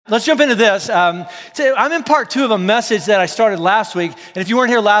Let's jump into this. I'm in part 2 of a message that I started last week. And if you weren't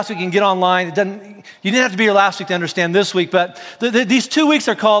here last week, you can get online. You didn't have to be here last week to understand this week. But these 2 weeks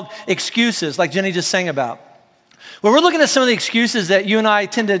are called excuses, like Jenny just sang about. Well, we're looking at some of the excuses that you and I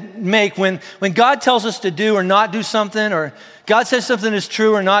tend to make when God tells us to do or not do something, or God says something is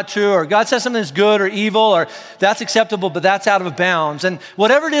true or not true, or God says something is good or evil, or that's acceptable, but that's out of bounds. And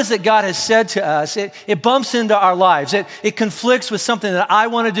whatever it is that God has said to us, it bumps into our lives. It conflicts with something that I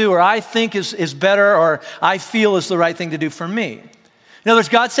want to do or I think is better or I feel is the right thing to do for me. In other words,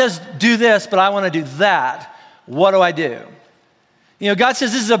 God says, do this, but I want to do that. What do I do? You know, God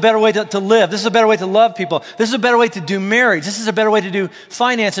says this is a better way to live. This is a better way to love people. This is a better way to do marriage. This is a better way to do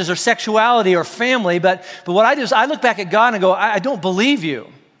finances or sexuality or family. But what I do is I look back at God and go, I don't believe you.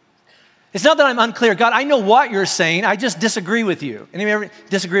 It's not that I'm unclear. God, I know what you're saying. I just disagree with you. Anybody ever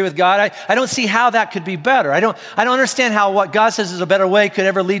disagree with God? I don't see how that could be better. I don't understand how what God says is a better way could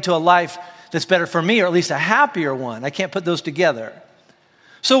ever lead to a life that's better for me, or at least a happier one. I can't put those together.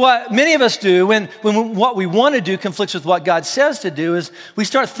 So what many of us do when what we want to do conflicts with what God says to do is we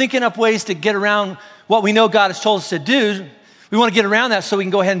start thinking up ways to get around what we know God has told us to do. We want to get around that so we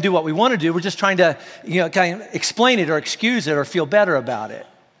can go ahead and do what we want to do. We're just trying to, kind of explain it or excuse it or feel better about it.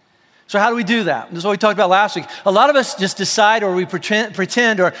 So how do we do that? This is what we talked about last week. A lot of us just decide, or we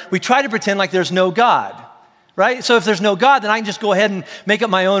pretend or we try to pretend like there's no God. Right? So if there's no God, then I can just go ahead and make up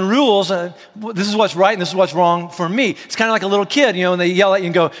my own rules. This is what's right and this is what's wrong for me. It's kind of like a little kid, when they yell at you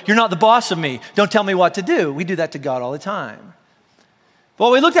and go, you're not the boss of me. Don't tell me what to do. We do that to God all the time. But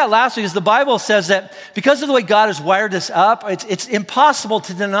what we looked at last week is the Bible says that because of the way God has wired us up, it's impossible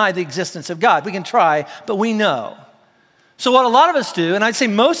to deny the existence of God. We can try, but we know. So what a lot of us do, and I'd say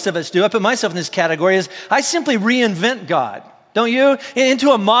most of us do, I put myself in this category, is I simply reinvent God. Don't you?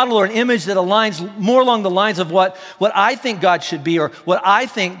 Into a model or an image that aligns more along the lines of what I think God should be or what I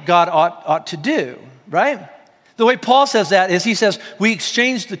think God ought to do, right? The way Paul says that is he says, we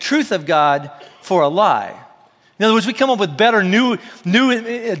exchange the truth of God for a lie. In other words, we come up with better new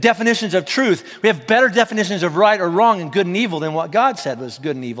definitions of truth. We have better definitions of right or wrong and good and evil than what God said was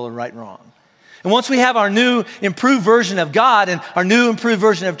good and evil and right and wrong. And once we have our new improved version of God and our new improved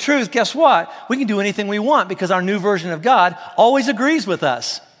version of truth, guess what? We can do anything we want because our new version of God always agrees with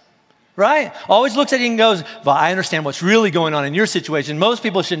us, right? Always looks at you and goes, well, I understand what's really going on in your situation. Most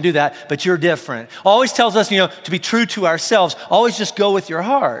people shouldn't do that, but you're different. Always tells us, to be true to ourselves. Always just go with your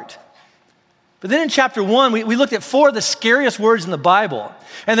heart. But then in chapter 1, we looked at 4 of the scariest words in the Bible.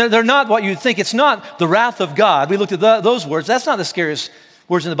 And they're not what you'd think. It's not the wrath of God. We looked at those words. That's not the scariest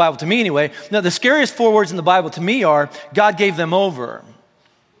words in the Bible to me anyway. Now, the scariest 4 words in the Bible to me are, God gave them over.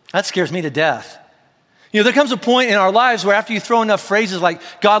 That scares me to death. There comes a point in our lives where after you throw enough phrases like,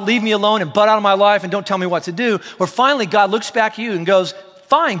 God, leave me alone and butt out of my life and don't tell me what to do, where finally God looks back at you and goes,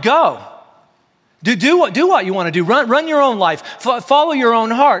 fine, go. Do what you want to do. Run your own life. Follow your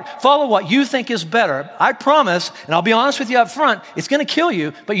own heart. Follow what you think is better. I promise, and I'll be honest with you up front, it's going to kill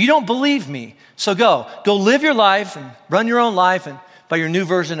you, but you don't believe me. So go. Go live your life and run your own life and by your new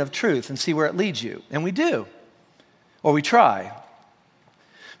version of truth and see where it leads you. And we do. Or we try.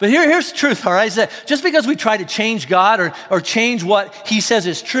 But here's the truth, all right, is that just because we try to change God or change what he says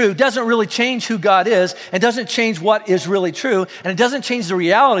is true doesn't really change who God is and doesn't change what is really true, and it doesn't change the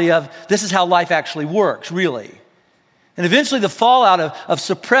reality of this is how life actually works, really. And eventually the fallout of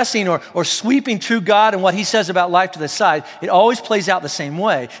suppressing or sweeping true God and what he says about life to the side, it always plays out the same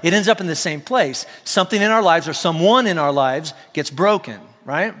way. It ends up in the same place. Something in our lives or someone in our lives gets broken,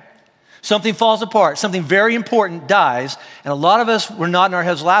 right? Something falls apart. Something very important dies. And a lot of us were nodding our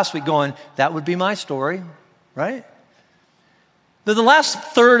heads last week going, that would be my story, right? The last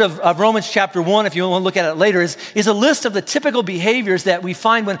third of Romans chapter 1, if you want to look at it later, is a list of the typical behaviors that we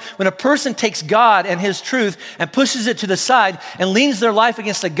find when a person takes God and his truth and pushes it to the side and leans their life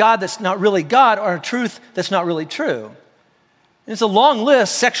against a God that's not really God or a truth that's not really true. And it's a long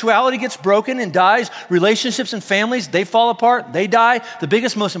list. Sexuality gets broken and dies. Relationships and families, they fall apart, they die. The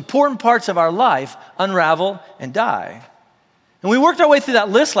biggest, most important parts of our life unravel and die. And we worked our way through that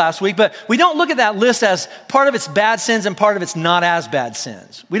list last week, but we don't look at that list as part of its bad sins and part of its not as bad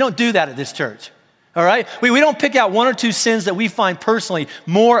sins. We don't do that at this church, all right? We don't pick out 1 or 2 sins that we find personally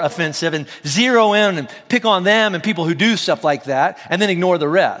more offensive and zero in and pick on them and people who do stuff like that and then ignore the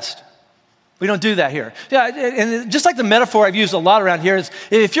rest. We don't do that here. Yeah, and just like the metaphor I've used a lot around here is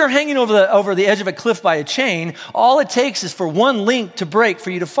if you're hanging over the edge of a cliff by a chain, all it takes is for one link to break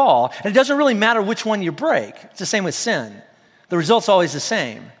for you to fall. And it doesn't really matter which one you break. It's the same with sin. The result's always the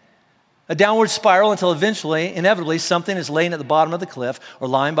same. A downward spiral until eventually, inevitably, something is laying at the bottom of the cliff or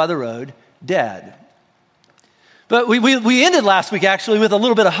lying by the road, dead. But we ended last week actually with a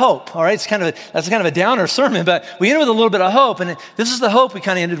little bit of hope, all right? That's kind of a downer sermon, but we ended with a little bit of hope. And this is the hope we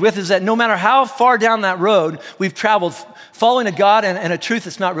kind of ended with, is that no matter how far down that road we've traveled, following a God and a truth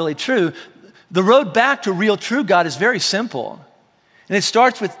that's not really true, the road back to real true God is very simple. And it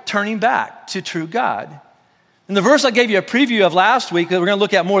starts with turning back to true God. And the verse I gave you a preview of last week that we're going to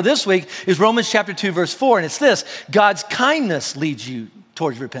look at more this week is Romans chapter 2, verse 4. And it's this: God's kindness leads you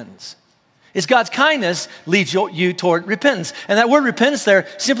towards repentance. It's God's kindness leads you toward repentance. And that word repentance there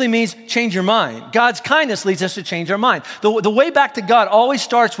simply means change your mind. God's kindness leads us to change our mind. The way back to God always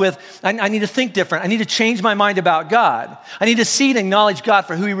starts with, I need to think different. I need to change my mind about God. I need to see and acknowledge God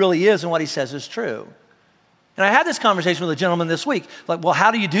for who he really is and what he says is true. And I had this conversation with a gentleman this week. Like, well,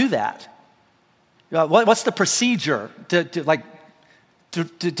 how do you do that? What's the procedure to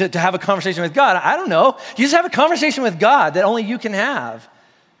have a conversation with God? I don't know. You just have a conversation with God that only you can have.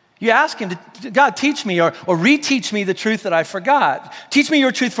 You ask him, God, teach me or reteach me the truth that I forgot. Teach me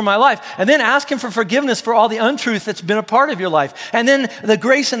your truth for my life. And then ask him for forgiveness for all the untruth that's been a part of your life. And then the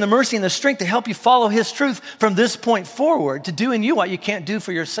grace and the mercy and the strength to help you follow his truth from this point forward, to do in you what you can't do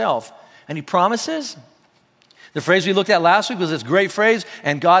for yourself. And he promises. The phrase we looked at last week was this great phrase,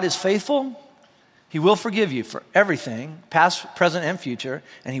 and God is faithful. He will forgive you for everything, past, present, and future,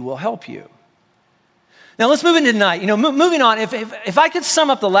 and he will help you. Now let's move into tonight. Moving on, if I could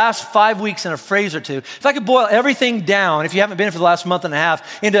sum up the last 5 weeks in a phrase or two, if I could boil everything down, if you haven't been here for the last month and a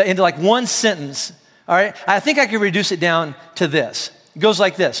half, into like one sentence, all right, I think I could reduce it down to this. It goes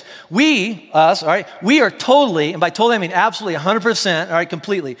like this: we are totally, and by totally I mean absolutely 100%, all right,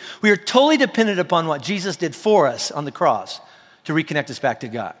 completely, we are totally dependent upon what Jesus did for us on the cross to reconnect us back to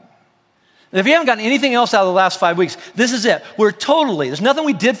God. And if you haven't gotten anything else out of the last 5 weeks, this is it. There's nothing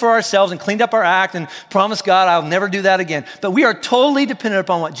we did for ourselves and cleaned up our act and promised God, I'll never do that again. But we are totally dependent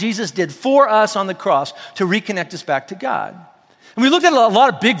upon what Jesus did for us on the cross to reconnect us back to God. And we looked at a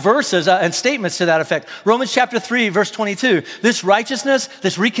lot of big verses and statements to that effect. Romans chapter 3, verse 22. This righteousness,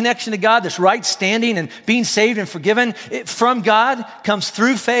 this reconnection to God, this right standing and being saved and forgiven from God comes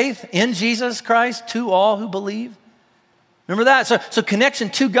through faith in Jesus Christ to all who believe. Remember that? So connection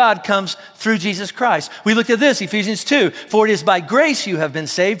to God comes through Jesus Christ. We looked at this, Ephesians 2. For it is by grace you have been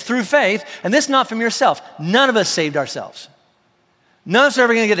saved through faith, and this not from yourself. None of us saved ourselves. None of us are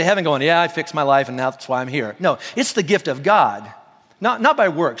ever going to get to heaven going, yeah, I fixed my life and now that's why I'm here. No, it's the gift of God. Not by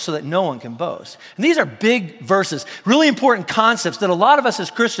works, so that no one can boast. And these are big verses, really important concepts that a lot of us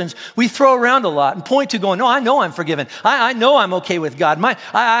as Christians, we throw around a lot and point to going, no, I know I'm forgiven. I know I'm okay with God.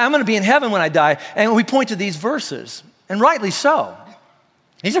 I'm going to be in heaven when I die. And we point to these verses. And rightly so.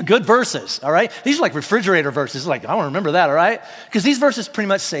 These are good verses, all right? These are like refrigerator verses. Like, I want to remember that, all right? Because these verses pretty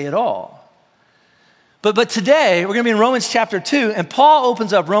much say it all. But today, we're going to be in Romans chapter 2, and Paul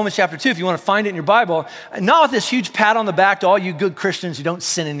opens up Romans chapter 2, if you want to find it in your Bible, not with this huge pat on the back to all you good Christians who don't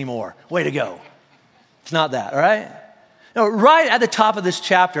sin anymore. Way to go. It's not that, all right? No, right at the top of this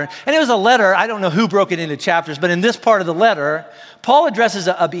chapter, and it was a letter, I don't know who broke it into chapters, but in this part of the letter, Paul addresses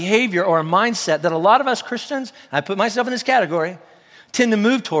a behavior or a mindset that a lot of us Christians, I put myself in this category, tend to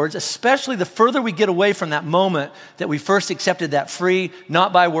move towards, especially the further we get away from that moment that we first accepted that free,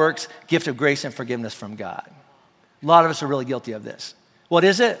 not by works, gift of grace and forgiveness from God. A lot of us are really guilty of this. What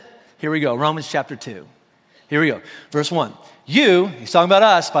is it? Here we go, Romans chapter 2. Here we go, verse 1. He's talking about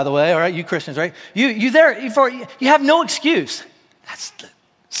us, by the way, all right, you Christians, right? You have no excuse. That's the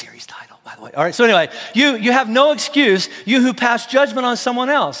series title, by the way. All right, so anyway, you have no excuse, you who pass judgment on someone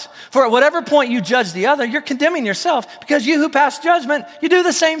else. For at whatever point you judge the other, you're condemning yourself, because you who pass judgment, you do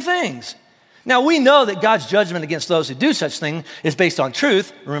the same things. Now, we know that God's judgment against those who do such things is based on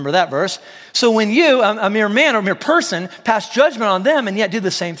truth. Remember that verse. So when you, a mere man or a mere person, pass judgment on them and yet do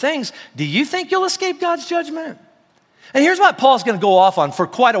the same things, do you think you'll escape God's judgment? And here's what Paul's going to go off on for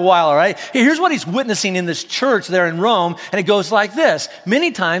quite a while, all right? Here's what he's witnessing in this church there in Rome, and it goes like this.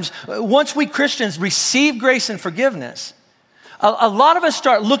 Many times, once we Christians receive grace and forgiveness, a lot of us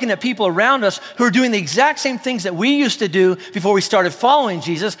start looking at people around us who are doing the exact same things that we used to do before we started following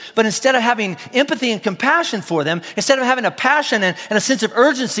Jesus, but instead of having empathy and compassion for them, instead of having a passion and a sense of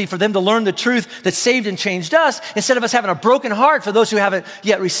urgency for them to learn the truth that saved and changed us, instead of us having a broken heart for those who haven't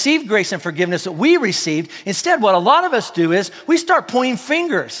yet received grace and forgiveness that we received, instead what a lot of us do is we start pointing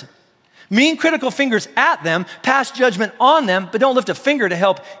fingers. Mean, critical fingers at them, pass judgment on them, but don't lift a finger to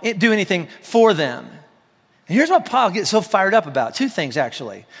help do anything for them. And here's what Paul gets so fired up about. Two things,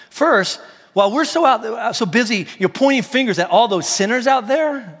 actually. First, while we're so busy pointing fingers at all those sinners out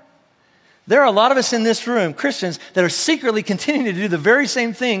there are a lot of us in this room, Christians, that are secretly continuing to do the very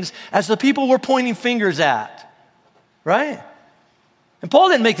same things as the people we're pointing fingers at. Right? And Paul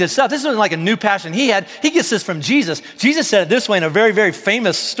didn't make this up. This isn't like a new passion he had. He gets this from Jesus. Jesus said it this way in a very, very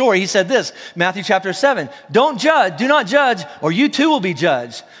famous story. He said this, Matthew chapter 7, "Don't judge, do not judge, or you too will be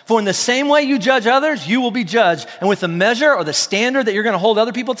judged. For in the same way you judge others, you will be judged. And with the measure or the standard that you're going to hold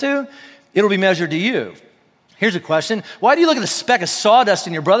other people to, it'll be measured to you." Here's a question. Why do you look at the speck of sawdust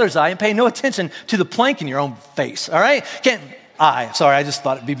in your brother's eye and pay no attention to the plank in your own face? All right? I just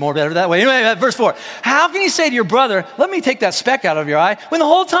thought it'd be more better that way. Anyway, verse 4. "How can you say to your brother, 'Let me take that speck out of your eye,' when the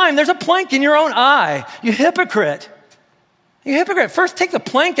whole time there's a plank in your own eye? You hypocrite. You hypocrite. First take the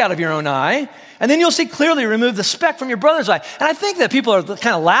plank out of your own eye, and then you'll see clearly remove the speck from your brother's eye." And I think that people are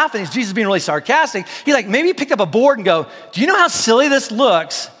kind of laughing as Jesus being really sarcastic. Maybe he picked up a board and go, "Do you know how silly this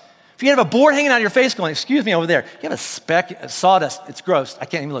looks? If you have a board hanging out of your face going, 'Excuse me over there, you have a speck of sawdust. It's gross. I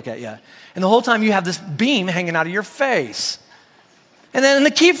can't even look at you.' And the whole time you have this beam hanging out of your face." And then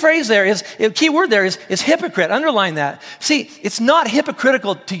the key word there is hypocrite. Underline that. See, it's not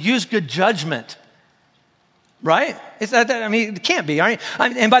hypocritical to use good judgment, right? It can't be. Right?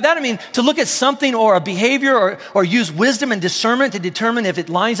 And by that I mean to look at something or a behavior or use wisdom and discernment to determine if it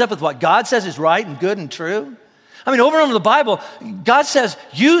lines up with what God says is right and good and true. Over and over the Bible, God says,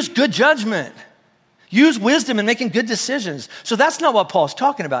 use good judgment. Use wisdom in making good decisions. So that's not what Paul's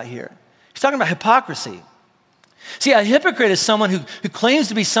talking about here. He's talking about hypocrisy. See, a hypocrite is someone who claims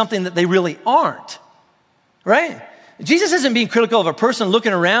to be something that they really aren't, right? Jesus isn't being critical of a person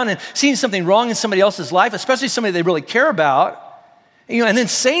looking around and seeing something wrong in somebody else's life, especially somebody they really care about, and then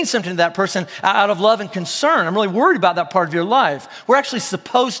saying something to that person out of love and concern. I'm really worried about that part of your life. We're actually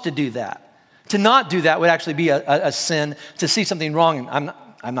supposed to do that. To not do that would actually be a sin. To see something wrong, and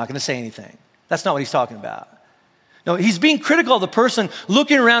I'm not going to say anything. That's not what he's talking about. No, he's being critical of the person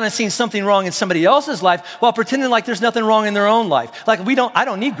looking around and seeing something wrong in somebody else's life while pretending like there's nothing wrong in their own life. Like I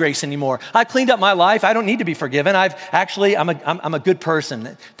don't need grace anymore. I cleaned up my life. I don't need to be forgiven. I'm a good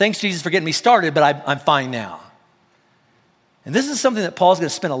person. Thanks Jesus for getting me started, but I'm fine now. And this is something that Paul's going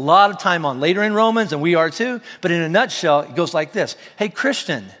to spend a lot of time on later in Romans, and we are too. But in a nutshell, it goes like this. Hey,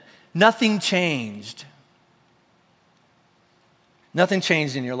 Christian, nothing changed. Nothing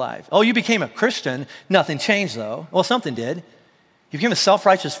changed in your life. Oh, you became a Christian. Nothing changed, though. Well, something did. You became a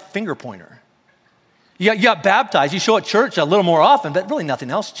self-righteous finger pointer. You got baptized. You show at church a little more often, but really nothing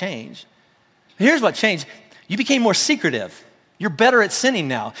else changed. Here's what changed. You became more secretive. You're better at sinning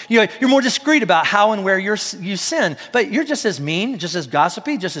now. You're more discreet about how and where you sin. But you're just as mean, just as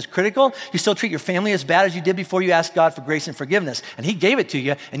gossipy, just as critical. You still treat your family as bad as you did before you asked God for grace and forgiveness. And he gave it to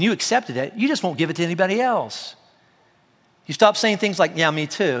you, and you accepted it. You just won't give it to anybody else. You stopped saying things like, "Yeah, me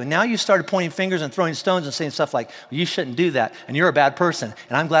too." And now you started pointing fingers and throwing stones and saying stuff like, "Well, you shouldn't do that, and you're a bad person,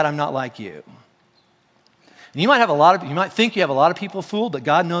 and I'm glad I'm not like you." And you might think you have a lot of people fooled, but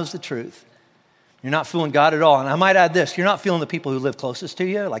God knows the truth. You're not fooling God at all. And I might add this, you're not fooling the people who live closest to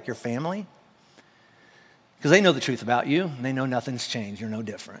you, like your family, because they know the truth about you, and they know nothing's changed. You're no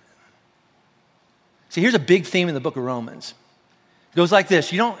different. See, here's a big theme in the book of Romans. It goes like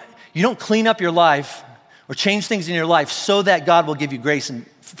this. You don't clean up your life or change things in your life so that God will give you grace and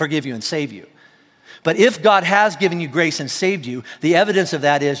forgive you and save you. But if God has given you grace and saved you, the evidence of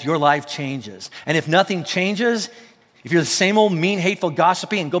that is your life changes. And if nothing changes, if you're the same old mean, hateful,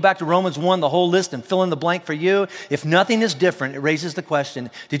 gossipy, and go back to Romans 1, the whole list, and fill in the blank for you, if nothing is different, it raises the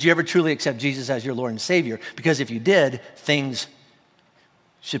question, did you ever truly accept Jesus as your Lord and Savior? Because if you did, things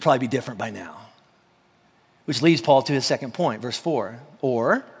should probably be different by now. Which leads Paul to his second point, verse 4.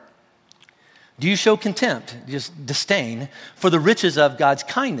 Or do you show contempt, just disdain, for the riches of God's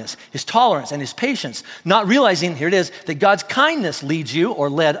kindness, his tolerance, and his patience, not realizing, here it is, that God's kindness leads you, or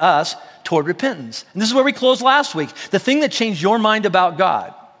led us, toward repentance? And this is where we closed last week. The thing that changed your mind about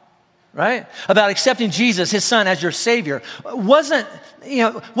God, right? About accepting Jesus, his son, as your Savior, wasn't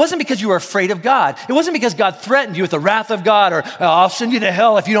because you were afraid of God. It wasn't because God threatened you with the wrath of God, or I'll send you to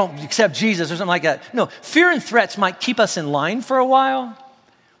hell if you don't accept Jesus, or something like that. No, fear and threats might keep us in line for a while,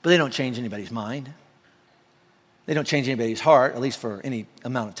 but they don't change anybody's mind. They don't change anybody's heart, at least for any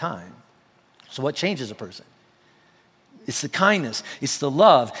amount of time. So what changes a person? It's the kindness, it's the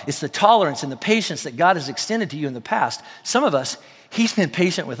love, it's the tolerance and the patience that God has extended to you in the past. Some of us, he's been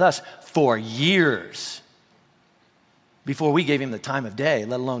patient with us for years before we gave him the time of day,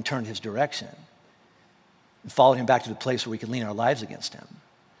 let alone turned his direction and followed him back to the place where we could lean our lives against him.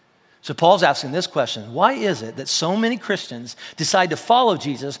 So Paul's asking this question: why is it that so many Christians decide to follow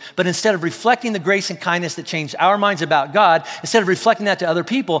Jesus, but instead of reflecting the grace and kindness that changed our minds about God, instead of reflecting that to other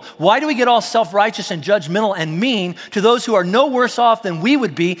people, why do we get all self-righteous and judgmental and mean to those who are no worse off than we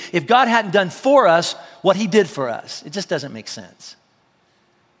would be if God hadn't done for us what he did for us? It just doesn't make sense.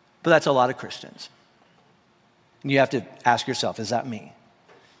 But that's a lot of Christians. And you have to ask yourself, is that me?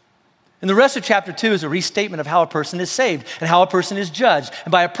 And the rest of chapter 2 is a restatement of how a person is saved and how a person is judged.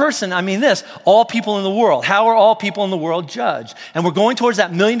 And by a person, I mean this, all people in the world. How are all people in the world judged? And we're going towards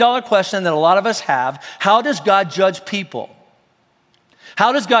that $1 million question that a lot of us have. How does God judge people?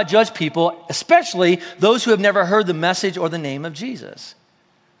 How does God judge people, especially those who have never heard the message or the name of Jesus?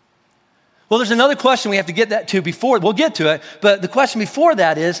 Well, there's another question we have to get that to before, we'll get to it, but the question before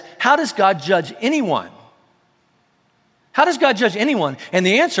that is, how does God judge anyone? How does God judge anyone? And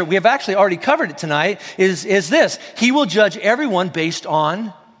the answer, we have actually already covered it tonight, is this. He will judge everyone based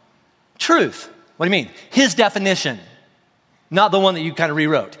on truth. What do you mean? His definition, not the one that you kind of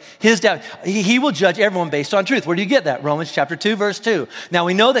rewrote. He will judge everyone based on truth. Where do you get that? Romans chapter 2, verse 2. Now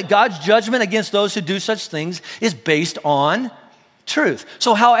we know that God's judgment against those who do such things is based on truth.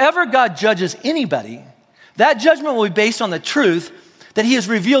 So however God judges anybody, that judgment will be based on the truth that he has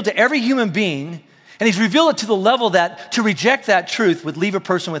revealed to every human being. And he's revealed it to the level that to reject that truth would leave a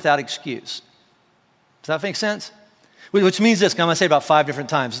person without excuse. Does that make sense? Which means this, I'm going to say it about 5 different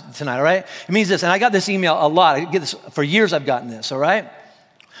times tonight, all right? It means this, and I got this email a lot. I get this, for years I've gotten this, all right?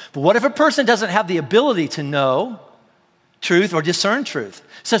 But what if a person doesn't have the ability to know truth or discern truth,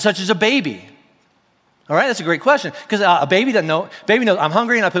 such as a baby? All right, that's a great question, because a baby doesn't know. Baby knows, I'm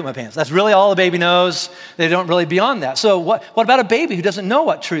hungry and I poop my pants. That's really all a baby knows. They don't really beyond that. So what about a baby who doesn't know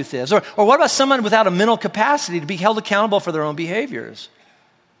what truth is? Or what about someone without a mental capacity to be held accountable for their own behaviors?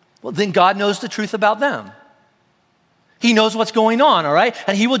 Well, then God knows the truth about them. He knows what's going on, all right?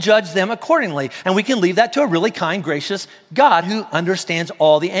 And he will judge them accordingly. And we can leave that to a really kind, gracious God who understands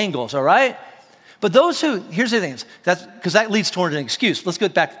all the angles, all right? But those who, here's the thing, because that leads toward an excuse. Let's go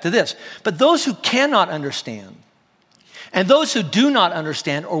back to this. But those who cannot understand, and those who do not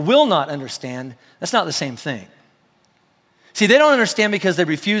understand or will not understand, that's not the same thing. See, they don't understand because they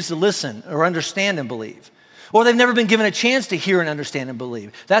refuse to listen or understand and believe. Or they've never been given a chance to hear and understand and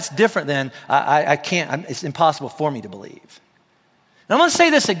believe. That's different than, I can't, it's impossible for me to believe. And I'm going to say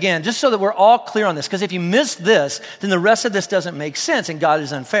this again, just so that we're all clear on this, because if you miss this, then the rest of this doesn't make sense and God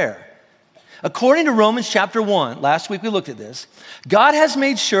is unfair. According to Romans chapter 1, last week we looked at this, God has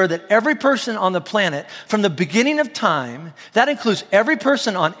made sure that every person on the planet from the beginning of time, that includes every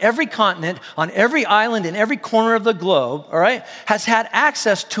person on every continent, on every island, in every corner of the globe, all right, has had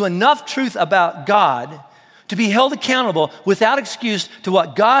access to enough truth about God to be held accountable without excuse to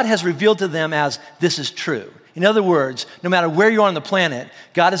what God has revealed to them as this is true. In other words, no matter where you are on the planet,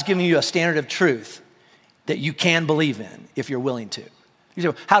 God has given you a standard of truth that you can believe in if you're willing to. You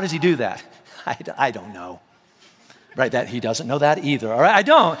say, how does he do that? I don't know, right? That he doesn't know that either. All right,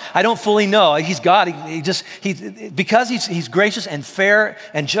 I don't fully know. He's God. Because he's gracious and fair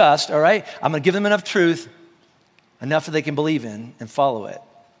and just. All right, I'm going to give them enough truth, enough that they can believe in and follow it.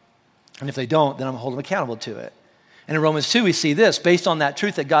 And if they don't, then I'm going to hold them accountable to it. And in Romans 2, we see this based on that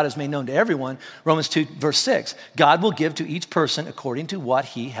truth that God has made known to everyone. Romans 2, verse 6, God will give to each person according to what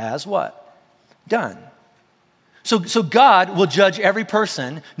he has what? Done. So God will judge every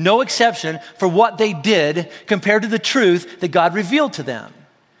person, no exception, for what they did compared to the truth that God revealed to them.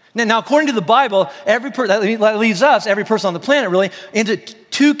 Now according to the Bible, that leaves us, every person on the planet really, into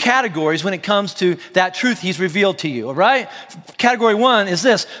 2 categories when it comes to that truth he's revealed to you, all right? Category 1 is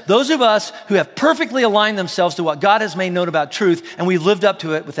this: those of us who have perfectly aligned themselves to what God has made known about truth, and we've lived up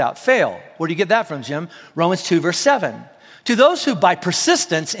to it without fail. Where do you get that from, Jim? Romans 2, verse 7. To those who by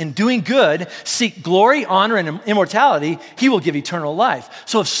persistence in doing good seek glory, honor, and immortality, he will give eternal life.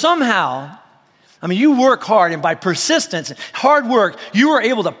 So if somehow, you work hard, and by persistence, hard work, you are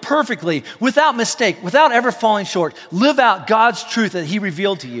able to perfectly, without mistake, without ever falling short, live out God's truth that he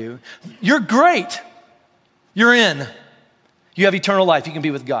revealed to you, you're great. You're in. You have eternal life. You can be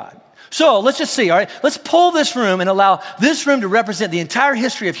with God. So let's just see, all right? Let's pull this room and allow this room to represent the entire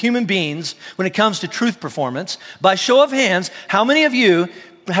history of human beings when it comes to truth performance. By show of hands, how many of you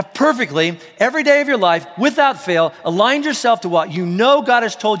have perfectly, every day of your life, without fail, aligned yourself to what you know God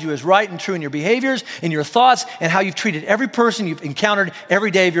has told you is right and true in your behaviors, in your thoughts, and how you've treated every person you've encountered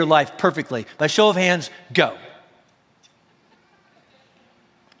every day of your life perfectly? By show of hands, go.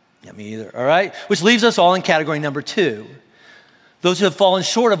 Yeah, me either, all right? Which leaves us all in category number 2. Those who have fallen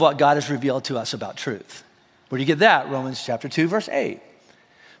short of what God has revealed to us about truth. Where do you get that? Romans chapter 2, verse 8.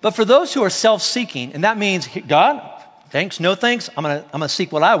 But for those who are self-seeking, and that means, God, thanks, no thanks, I'm gonna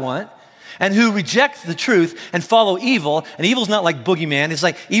seek what I want, and who reject the truth and follow evil, and evil's not like boogeyman, it's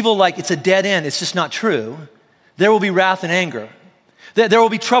like evil, like it's a dead end, it's just not true, there will be wrath and anger. There will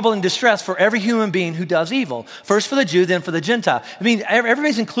be trouble and distress for every human being who does evil. First for the Jew, then for the Gentile.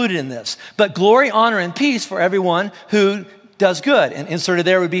 Everybody's included in this. But glory, honor, and peace for everyone who does good. And inserted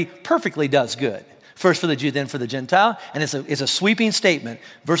there would be perfectly does good. First for the Jew, then for the Gentile. And it's a sweeping statement.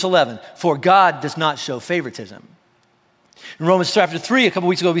 Verse 11, for God does not show favoritism. In Romans chapter 3, a couple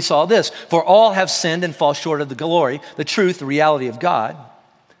weeks ago, we saw this. For all have sinned and fall short of the glory, the truth, the reality of God.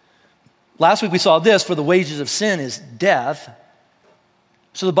 Last week we saw this, for the wages of sin is death.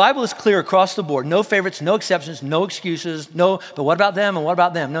 So the Bible is clear across the board. No favorites, no exceptions, no excuses, no, but what about them and what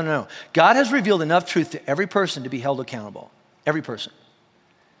about them? No. God has revealed enough truth to every person to be held accountable. Every person.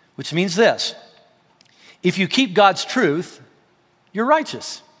 Which means this. If you keep God's truth, you're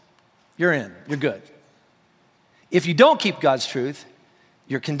righteous. You're in. You're good. If you don't keep God's truth,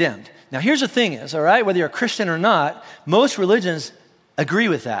 you're condemned. Now here's the thing is, all right, whether you're a Christian or not, most religions agree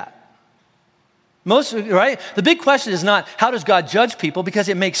with that. Most, right? The big question is not how does God judge people, because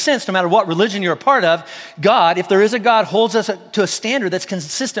it makes sense no matter what religion you're a part of. God, if there is a God, holds us to a standard that's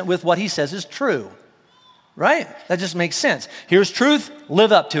consistent with what he says is true. Right? That just makes sense. Here's truth,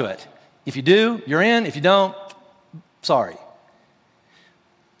 live up to it. If you do, you're in. If you don't, sorry.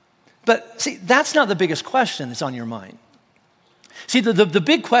 But see, that's not the biggest question that's on your mind. See, the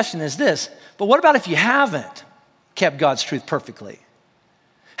big question is this, but what about if you haven't kept God's truth perfectly?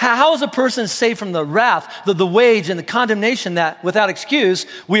 How is a person saved from the wrath, the wage, and the condemnation that, without excuse,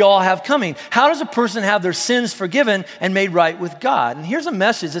 we all have coming? How does a person have their sins forgiven and made right with God? And here's a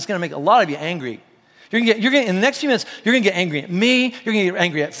message that's going to make a lot of you angry. You're going in the next few minutes, you're going to get angry at me, you're going to get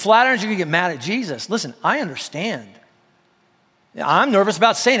angry at flat irons, you're going to get mad at Jesus. Listen, I understand. I'm nervous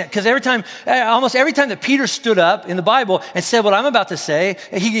about saying it because almost every time that Peter stood up in the Bible and said what I'm about to say,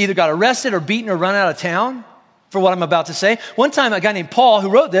 he either got arrested or beaten or run out of town for what I'm about to say. One time, a guy named Paul who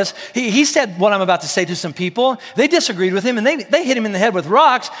wrote this, he said what I'm about to say to some people. They disagreed with him and they hit him in the head with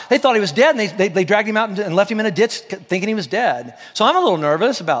rocks. They thought he was dead and they dragged him out and left him in a ditch thinking he was dead. So I'm a little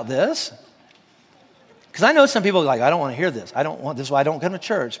nervous about this because I know some people are like, I don't want to hear this. I don't want this, why I don't come to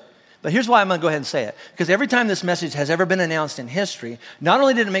church. But here's why I'm going to go ahead and say it. Because every time this message has ever been announced in history, not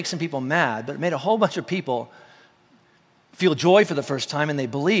only did it make some people mad, but it made a whole bunch of people feel joy for the first time, and they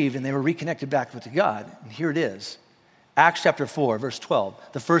believed, and they were reconnected back with God. And here it is. Acts chapter 4, verse 12,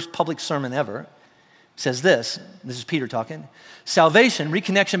 the first public sermon ever, says this. This is Peter talking. Salvation,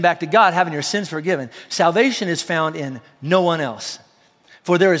 reconnection back to God, having your sins forgiven. Salvation is found in no one else.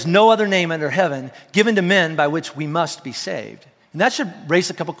 For there is no other name under heaven given to men by which we must be saved. And that should raise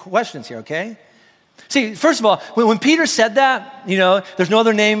a couple questions here, okay? See, first of all, when Peter said that, there's no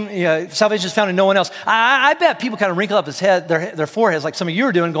other name, salvation is found in no one else, I bet people kind of wrinkle up their foreheads like some of you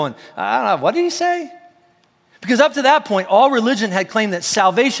are doing, going, I don't know, what did he say? Because up to that point, all religion had claimed that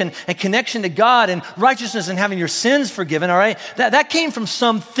salvation and connection to God and righteousness and having your sins forgiven, all right, that came from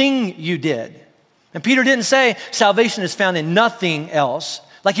something you did. And Peter didn't say salvation is found in nothing else.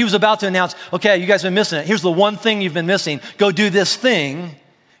 Like he was about to announce, okay, you guys have been missing it. Here's the one thing you've been missing. Go do this thing,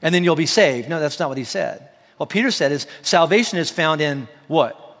 and then you'll be saved. No, that's not what he said. What Peter said is salvation is found in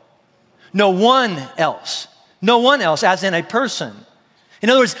what? No one else. No one else, as in a person. In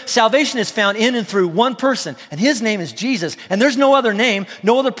other words, salvation is found in and through one person, and his name is Jesus. And there's no other name,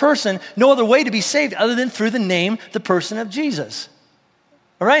 no other person, no other way to be saved other than through the name, the person of Jesus.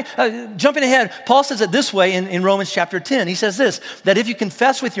 All right? Jumping ahead, Paul says it this way in Romans chapter 10. He says this, that if you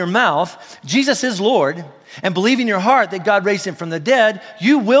confess with your mouth, Jesus is Lord, and believe in your heart that God raised him from the dead,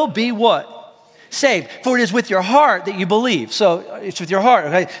 you will be what? Saved. For it is with your heart that you believe. So it's with your heart,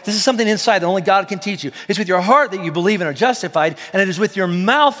 okay? This is something inside that only God can teach you. It's with your heart that you believe and are justified, and it is with your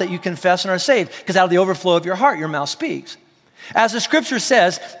mouth that you confess and are saved, because out of the overflow of your heart, your mouth speaks. As the scripture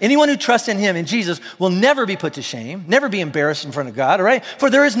says, anyone who trusts in him, in Jesus, will never be put to shame, never be embarrassed in front of God, all right? For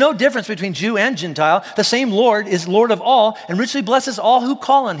there is no difference between Jew and Gentile. The same Lord is Lord of all and richly blesses all who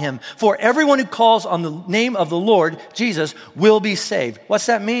call on him. For everyone who calls on the name of the Lord, Jesus, will be saved. What's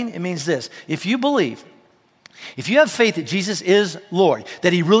that mean? It means this. If you believe, if you have faith that Jesus is Lord,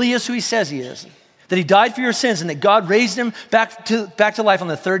 that he really is who he says he is, that he died for your sins and that God raised him back to life on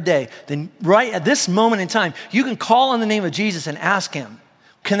the third day, then right at this moment in time, you can call on the name of Jesus and ask him,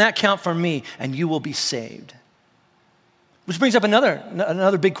 can that count for me? And you will be saved. Which brings up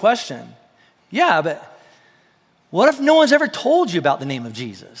another big question. Yeah, but what if no one's ever told you about the name of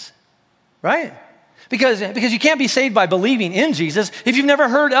Jesus? Right? Because you can't be saved by believing in Jesus if you've never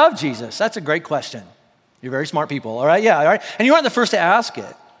heard of Jesus. That's a great question. You're very smart people, all right? Yeah, all right? And you aren't the first to ask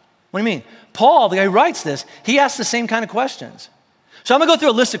it. What do you mean? Paul, the guy who writes this, he asks the same kind of questions. So I'm going to go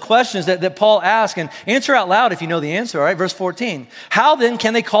through a list of questions that Paul asks and answer out loud if you know the answer, all right? Verse 14. How then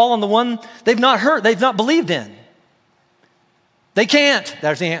can they call on the one they've not heard, they've not believed in? They can't.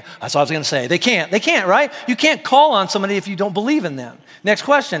 That's what I was going to say. They can't, right? You can't call on somebody if you don't believe in them. Next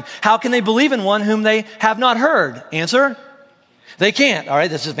question. How can they believe in one whom they have not heard? Answer. They can't, all right?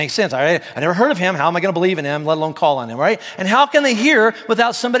 This just makes sense, all right? I never heard of him. How am I going to believe in him, let alone call on him, right? And how can they hear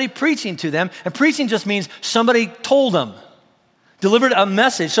without somebody preaching to them? And preaching just means somebody told them, delivered a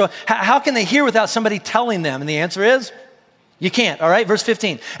message. So how can they hear without somebody telling them? And the answer is, you can't, all right? Verse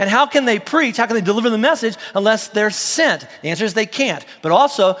 15. And how can they preach? How can they deliver the message unless they're sent? The answer is they can't. But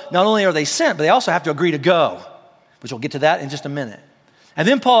also, not only are they sent, but they also have to agree to go, which we'll get to that in just a minute. And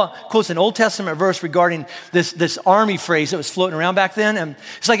then Paul quotes an Old Testament verse regarding this army phrase that was floating around back then. And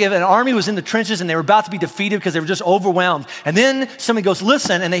it's like if an army was in the trenches and they were about to be defeated because they were just overwhelmed. And then somebody goes,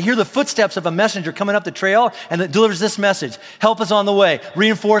 listen, and they hear the footsteps of a messenger coming up the trail and it delivers this message. Help is on the way.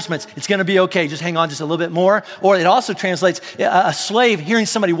 Reinforcements. It's going to be okay. Just hang on just a little bit more. Or it also translates a slave hearing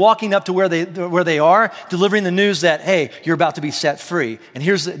somebody walking up to where they are, delivering the news that, hey, you're about to be set free. And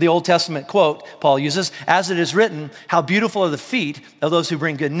here's the Old Testament quote Paul uses. As it is written, how beautiful are the feet of those who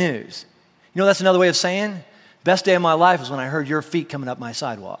bring good news. You know, that's another way of saying, best day of my life was when I heard your feet coming up my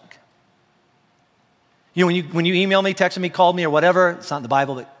sidewalk. You know, when you email me, texted me, called me, or whatever, it's not in the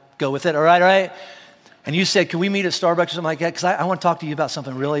Bible, but go with it, all right? And you said, can we meet at Starbucks or something like that? Because I want to talk to you about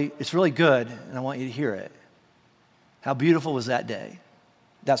something it's really good, and I want you to hear it. How beautiful was that day?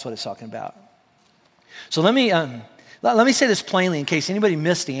 That's what it's talking about. So let me say this plainly in case anybody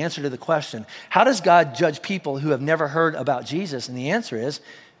missed the answer to the question. How does God judge people who have never heard about Jesus? And the answer is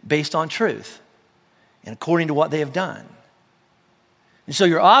based on truth and according to what they have done. And so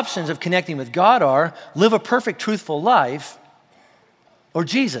your options of connecting with God are live a perfect, truthful life or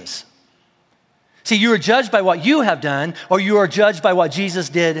Jesus. See, you are judged by what you have done or you are judged by what Jesus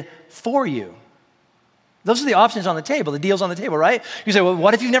did for you. Those are the options on the table, the deals on the table, right? You say, well,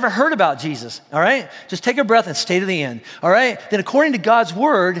 what if you've never heard about Jesus? All right? Just take a breath and stay to the end. All right? Then according to God's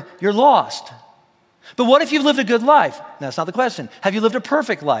word, you're lost. But what if you've lived a good life? That's not the question. Have you lived a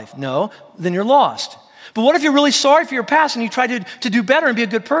perfect life? No, then you're lost. But what if you're really sorry for your past and you try to do better and be a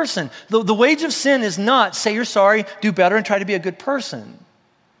good person? The wage of sin is not say you're sorry, do better, and try to be a good person.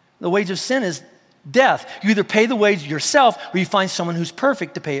 The wage of sin is death. You either pay the wage yourself or you find someone who's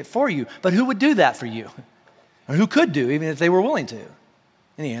perfect to pay it for you. But who would do that for you? Or who could do, even if they were willing to?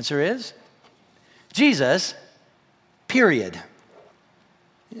 And the answer is Jesus, period.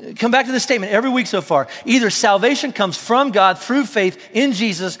 Come back to this statement every week so far. Either salvation comes from God through faith in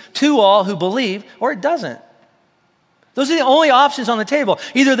Jesus to all who believe, or it doesn't. Those are the only options on the table.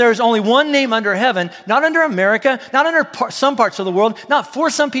 Either there's only one name under heaven, not under America, not under some parts of the world, not for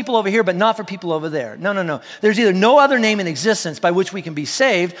some people over here, but not for people over there. No. There's either no other name in existence by which we can be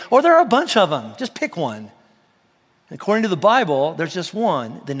saved, or there are a bunch of them. Just pick one. According to the Bible, there's just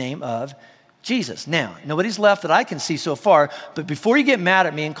one, the name of Jesus. Now, nobody's left that I can see so far, but before you get mad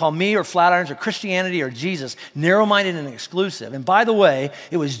at me and call me or Flatirons or Christianity or Jesus narrow-minded and exclusive, and by the way,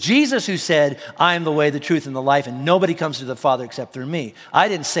 it was Jesus who said, I am the way, the truth, and the life, and nobody comes to the Father except through me. I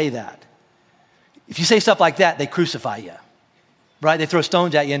didn't say that. If you say stuff like that, they crucify you, right? They throw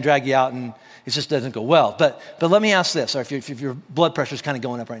stones at you and drag you out, and it just doesn't go well. But let me ask this, or if your blood pressure is kind of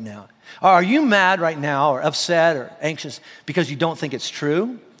going up right now. Are you mad right now or upset or anxious because you don't think it's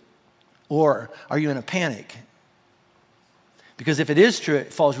true? Or are you in a panic? Because if it is true,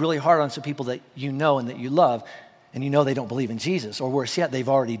 it falls really hard on some people that you know and that you love, and you know they don't believe in Jesus. Or worse yet, they've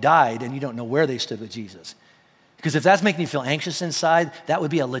already died and you don't know where they stood with Jesus. Because if that's making you feel anxious inside, that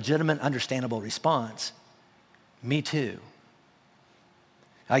would be a legitimate, understandable response. Me too.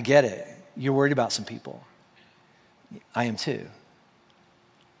 I get it. You're worried about some people. I am too.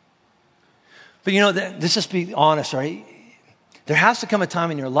 But you know, let's just be honest, right? There has to come a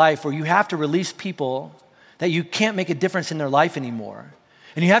time in your life where you have to release people that you can't make a difference in their life anymore.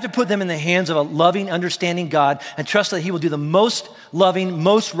 And you have to put them in the hands of a loving, understanding God and trust that he will do the most loving,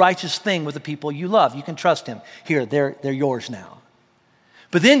 most righteous thing with the people you love. You can trust him. Here, they're yours now.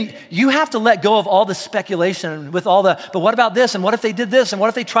 But then you have to let go of all the speculation with all but what about this? And what if they did this? And what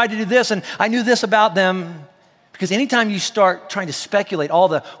if they tried to do this? And I knew this about them. Because anytime you start trying to speculate all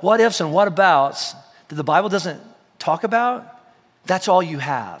the what ifs and what abouts that the Bible doesn't talk about, that's all you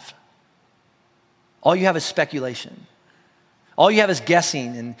have. All you have is speculation. All you have is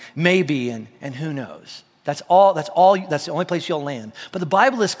guessing and maybe and who knows. That's the only place you'll land. But the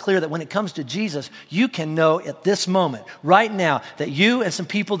Bible is clear that when it comes to Jesus, you can know at this moment, right now, that you and some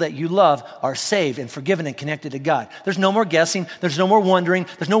people that you love are saved and forgiven and connected to God. There's no more guessing. There's no more wondering.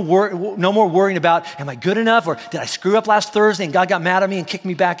 There's no more worrying about, am I good enough? Or did I screw up last Thursday and God got mad at me and kicked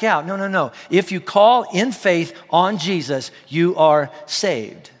me back out? No. If you call in faith on Jesus, you are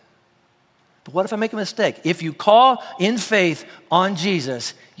saved. But what if I make a mistake? If you call in faith on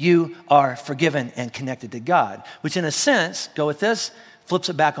Jesus, you are forgiven and connected to God, which in a sense, go with this, flips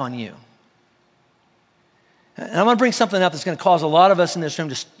it back on you. And I'm going to bring something up that's going to cause a lot of us in this room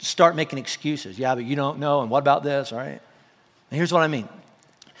to start making excuses. Yeah, but you don't know, and what about this, all right? And here's what I mean.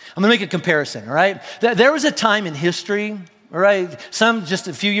 I'm going to make a comparison, all right? There was a time in history, all right, some just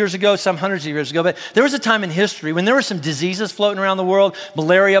a few years ago, some hundreds of years ago, but there was a time in history when there were some diseases floating around the world,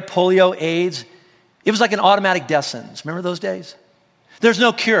 malaria, polio, AIDS. It was like an automatic death sentence. Remember those days? There's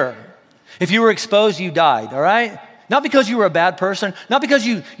no cure. If you were exposed, you died, all right? Not because you were a bad person, not because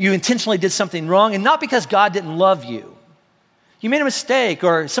you intentionally did something wrong, and not because God didn't love you. You made a mistake,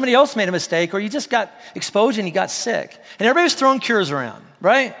 or somebody else made a mistake, or you just got exposed and you got sick. And everybody was throwing cures around,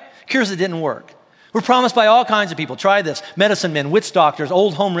 right? Cures that didn't work. We're promised by all kinds of people. Try this. Medicine men, witch doctors,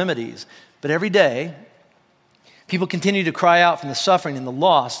 old home remedies. But every day, people continue to cry out from the suffering and the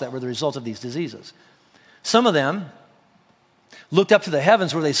loss that were the result of these diseases. Some of them looked up to the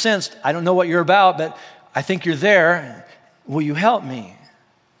heavens where they sensed, I don't know what you're about, but I think you're there. Will you help me?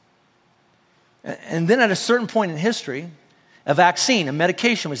 And then at a certain point in history, a vaccine, a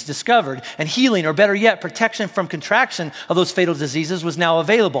medication was discovered, and healing, or better yet, protection from contraction of those fatal diseases was now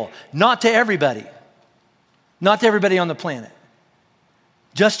available. Not to everybody. Not to everybody on the planet.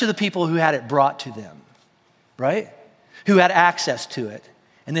 Just to the people who had it brought to them, right? Who had access to it,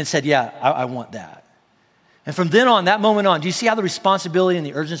 and then said, yeah, I want that. And from then on, that moment on, do you see how the responsibility and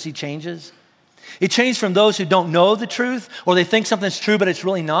the urgency changes? It changed from those who don't know the truth, or they think something's true, but it's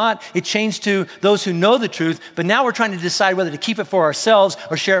really not. It changed to those who know the truth, but now we're trying to decide whether to keep it for ourselves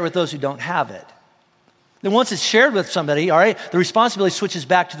or share it with those who don't have it. Then once it's shared with somebody, all right, the responsibility switches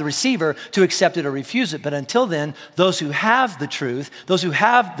back to the receiver to accept it or refuse it. But until then, those who have the truth, those who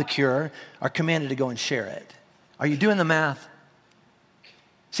have the cure, are commanded to go and share it. Are you doing the math?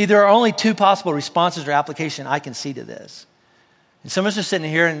 See, there are only two possible responses or application I can see to this. And some of us are sitting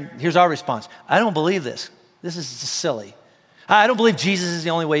here, and here's our response. I don't believe this. This is silly. I don't believe Jesus is the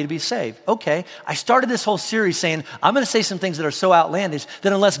only way to be saved. Okay, I started this whole series saying, I'm going to say some things that are so outlandish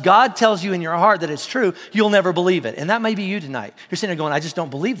that unless God tells you in your heart that it's true, you'll never believe it. And that may be you tonight. You're sitting there going, I just don't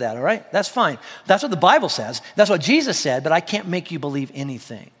believe that, all right? That's fine. That's what the Bible says. That's what Jesus said, but I can't make you believe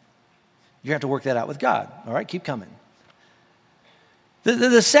anything. You have to work that out with God, all right? Keep coming.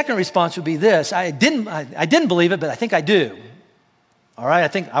 The second response would be this. I didn't believe it, but I think I do. All right, I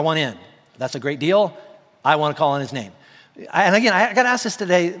think I want in. That's a great deal. I want to call on his name. And again, I got asked this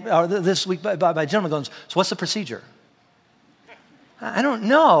today, or this week by a gentleman going, so what's the procedure? I don't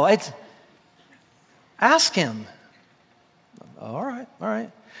know. Ask him. All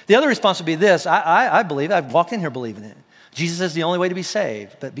right. The other response would be this. I believe, I've walked in here believing it. Jesus is the only way to be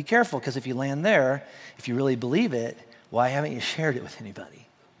saved. But be careful, because if you land there, if you really believe it, why haven't you shared it with anybody?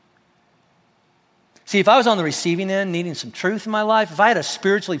 See, if I was on the receiving end, needing some truth in my life, if I had a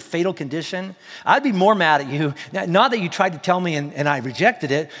spiritually fatal condition, I'd be more mad at you. Not that you tried to tell me and I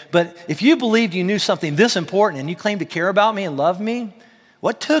rejected it, but if you believed you knew something this important and you claimed to care about me and love me,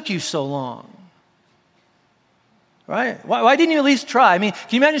 what took you so long? Right? Why didn't you at least try? I mean, can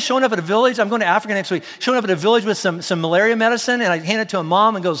you imagine showing up at a village? I'm going to Africa next week. Showing up at a village with some malaria medicine, and I hand it to a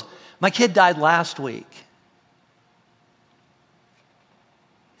mom and goes, my kid died last week.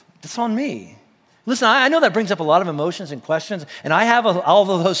 That's on me. Listen, I know that brings up a lot of emotions and questions, and I have all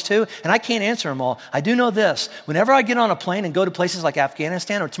of those too, and I can't answer them all. I do know this. Whenever I get on a plane and go to places like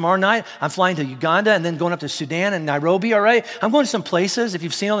Afghanistan, or tomorrow night, I'm flying to Uganda and then going up to Sudan and Nairobi, all right? I'm going to some places, if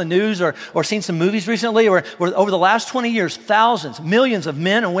you've seen on the news or seen some movies recently, where over the last 20 years, thousands, millions of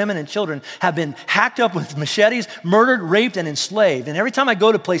men and women and children have been hacked up with machetes, murdered, raped, and enslaved. And every time I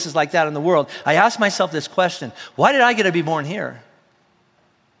go to places like that in the world, I ask myself this question: why did I get to be born here?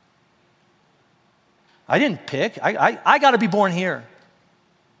 I didn't pick. I got to be born here.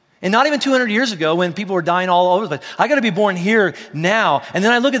 And not even 200 years ago when people were dying all over the place. I got to be born here now. And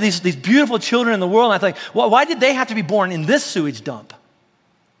then I look at these beautiful children in the world and I think, well, why did they have to be born in this sewage dump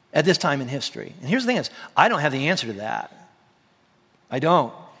at this time in history? And here's the thing is, I don't have the answer to that. I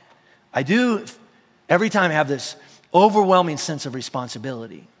don't. I do every time have this overwhelming sense of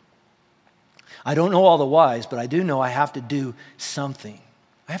responsibility. I don't know all the whys, but I do know I have to do something.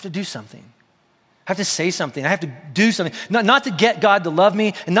 I have to do something. I have to say something. I have to do something. Not to get God to love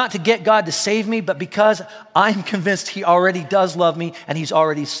me and not to get God to save me, but because I'm convinced he already does love me and he's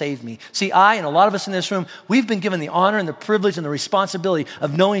already saved me. See, I and a lot of us in this room, we've been given the honor and the privilege and the responsibility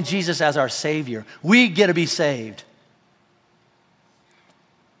of knowing Jesus as our Savior. We get to be saved.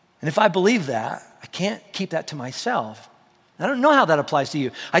 And if I believe that, I can't keep that to myself. I don't know how that applies to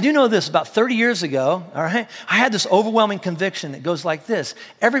you. I do know this. About 30 years ago, all right, I had this overwhelming conviction that goes like this.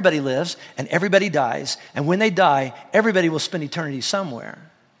 Everybody lives and everybody dies. And when they die, everybody will spend eternity somewhere.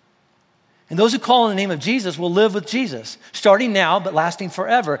 And those who call on the name of Jesus will live with Jesus, starting now but lasting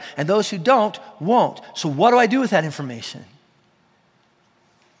forever. And those who don't, won't. So what do I do with that information?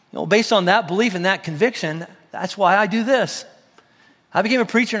 Based on that belief and that conviction, that's why I do this. I became a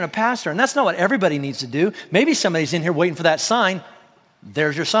preacher and a pastor, and that's not what everybody needs to do. Maybe somebody's in here waiting for that sign.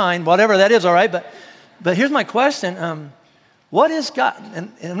 There's your sign, whatever that is, all right? But here's my question. What is God,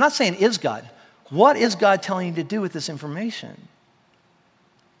 and I'm not saying is God, what is God telling you to do with this information?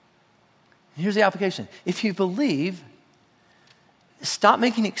 Here's the application. If you believe, stop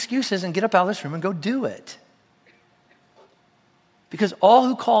making excuses and get up out of this room and go do it. Because all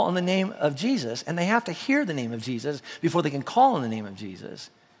who call on the name of Jesus, and they have to hear the name of Jesus before they can call on the name of Jesus,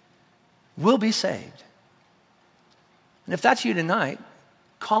 will be saved. And if that's you tonight,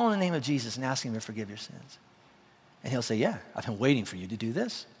 call on the name of Jesus and ask him to forgive your sins. And he'll say, yeah, I've been waiting for you to do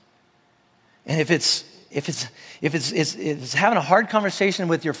this. And if it's having a hard conversation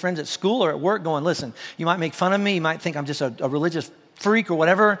with your friends at school or at work going, listen, you might make fun of me, you might think I'm just a religious freak or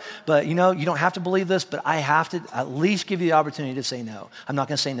whatever, but you don't have to believe this, but I have to at least give you the opportunity to say no. I'm not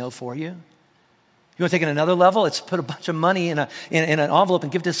going to say no for you. You want to take it another level? It's put a bunch of money in an envelope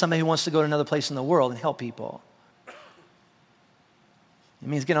and give it to somebody who wants to go to another place in the world and help people. It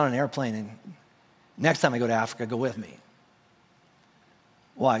means get on an airplane and next time I go to Africa, go with me.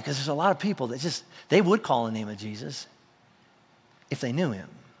 Why? Because there's a lot of people that they would call on the name of Jesus if they knew him.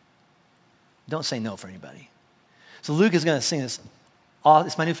 Don't say no for anybody. So Luke is going to sing this.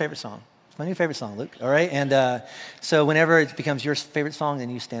 It's my new favorite song. It's my new favorite song, Luke. All right? And so whenever it becomes your favorite song, then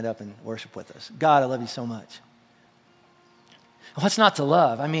you stand up and worship with us. God, I love you so much. What's not to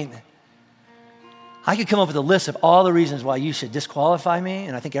love? I mean, I could come up with a list of all the reasons why you should disqualify me,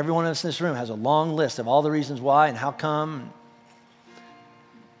 and I think every one of us in this room has a long list of all the reasons why and how come.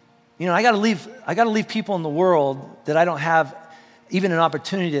 I got to leave people in the world that I don't have even an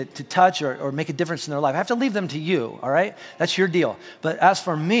opportunity to touch or make a difference in their life. I have to leave them to you, all right? That's your deal. But as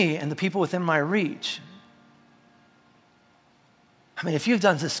for me and the people within my reach, I mean, if you've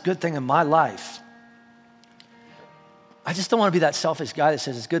done this good thing in my life, I just don't want to be that selfish guy that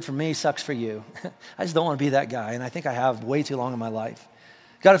says it's good for me, sucks for you. I just don't want to be that guy, and I think I have way too long in my life.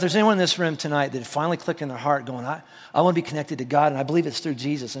 God, if there's anyone in this room tonight that finally clicked in their heart going, I want to be connected to God, and I believe it's through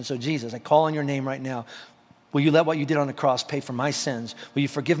Jesus. And so Jesus, I call on your name right now. Will you let what you did on the cross pay for my sins? Will you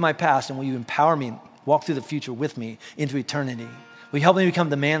forgive my past, and will you empower me and walk through the future with me into eternity? Will you help me become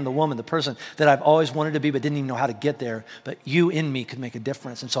the man, the woman, the person that I've always wanted to be but didn't even know how to get there, but you in me could make a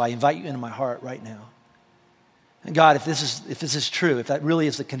difference. And so I invite you into my heart right now. And God, if this is true, if that really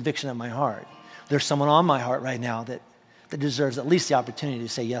is the conviction of my heart, there's someone on my heart right now that deserves at least the opportunity to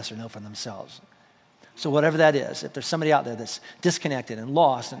say yes or no for themselves. So whatever that is, if there's somebody out there that's disconnected and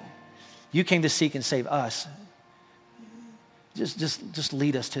lost, and you came to seek and save us, just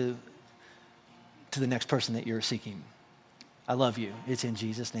lead us to the next person that you're seeking. I love you. It's in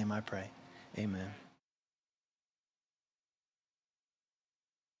Jesus' name I pray. Amen.